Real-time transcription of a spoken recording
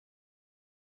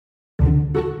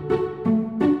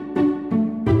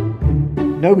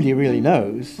Nobody really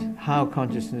knows how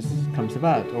consciousness comes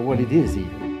about, or what it is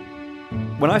even.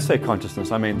 When I say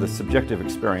consciousness, I mean the subjective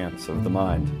experience of the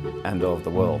mind and of the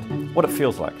world, what it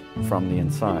feels like from the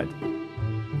inside.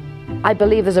 I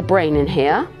believe there's a brain in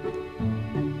here.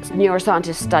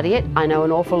 Neuroscientists study it. I know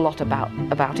an awful lot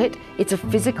about it. It's a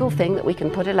physical thing that we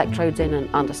can put electrodes in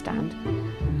and understand.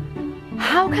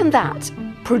 How can that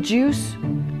produce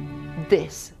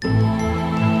this?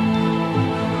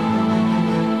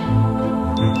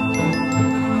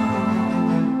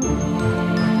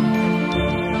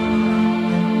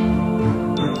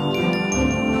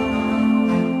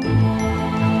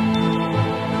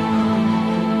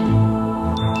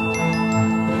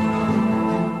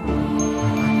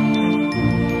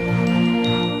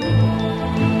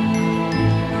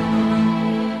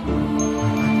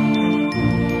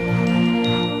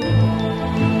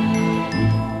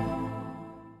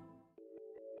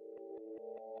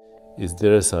 Is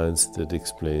there a science that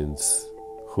explains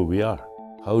who we are?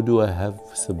 How do I have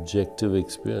subjective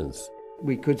experience?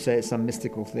 We could say it's some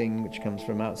mystical thing which comes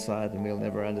from outside and we'll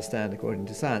never understand according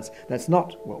to science. That's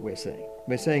not what we're saying.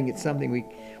 We're saying it's something we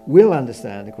will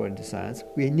understand according to science.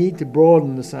 We need to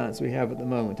broaden the science we have at the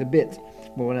moment a bit.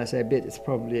 Well, when I say a bit, it's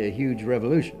probably a huge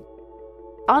revolution.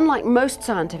 Unlike most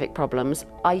scientific problems,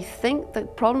 I think the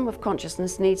problem of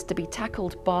consciousness needs to be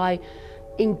tackled by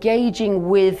engaging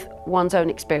with one's own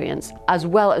experience as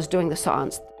well as doing the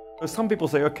science. Some people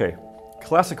say, okay,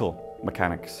 classical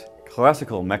mechanics,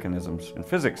 classical mechanisms in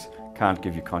physics can't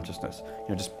give you consciousness.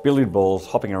 Just billiard balls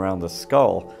hopping around the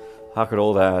skull. How could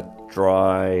all that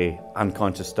dry,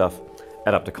 unconscious stuff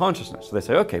add up to consciousness? So they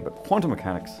say, okay, but quantum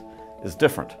mechanics is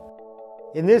different.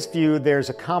 In this view, there's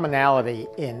a commonality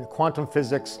in quantum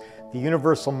physics, the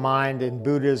universal mind in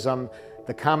Buddhism,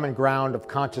 the common ground of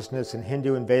consciousness in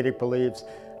Hindu and Vedic beliefs,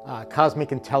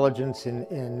 cosmic intelligence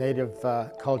in native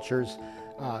cultures,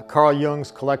 Carl Jung's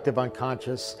collective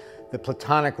unconscious, the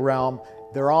Platonic realm.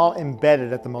 They're all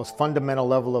embedded at the most fundamental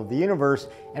level of the universe,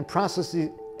 and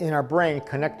processes in our brain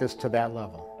connect us to that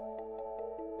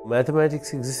level.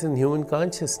 Mathematics exists in human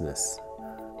consciousness,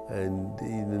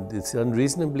 and it's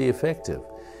unreasonably effective.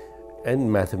 And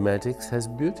mathematics has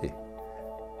beauty,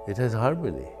 it has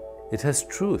harmony, it has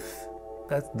truth.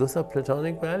 Those are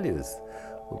Platonic values.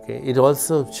 Okay? It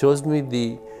also shows me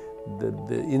the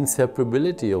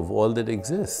inseparability of all that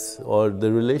exists, or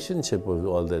the relationship of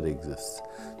all that exists.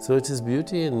 So it is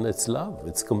beauty and it's love,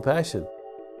 it's compassion.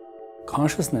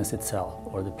 Consciousness itself,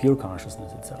 or the pure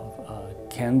consciousness itself,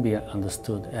 can be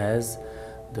understood as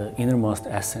the innermost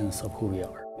essence of who we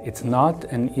are. It's not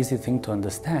an easy thing to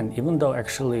understand, even though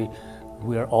actually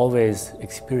we are always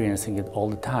experiencing it all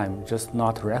the time, just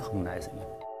not recognizing it.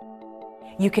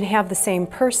 You can have the same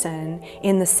person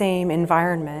in the same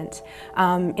environment,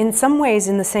 in some ways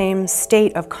in the same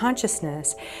state of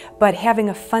consciousness, but having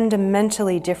a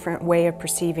fundamentally different way of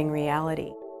perceiving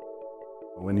reality.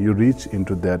 When you reach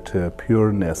into that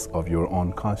pureness of your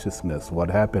own consciousness,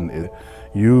 what happens is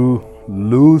you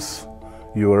lose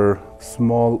your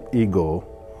small ego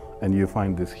and you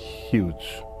find this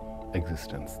huge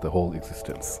existence, the whole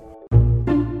existence.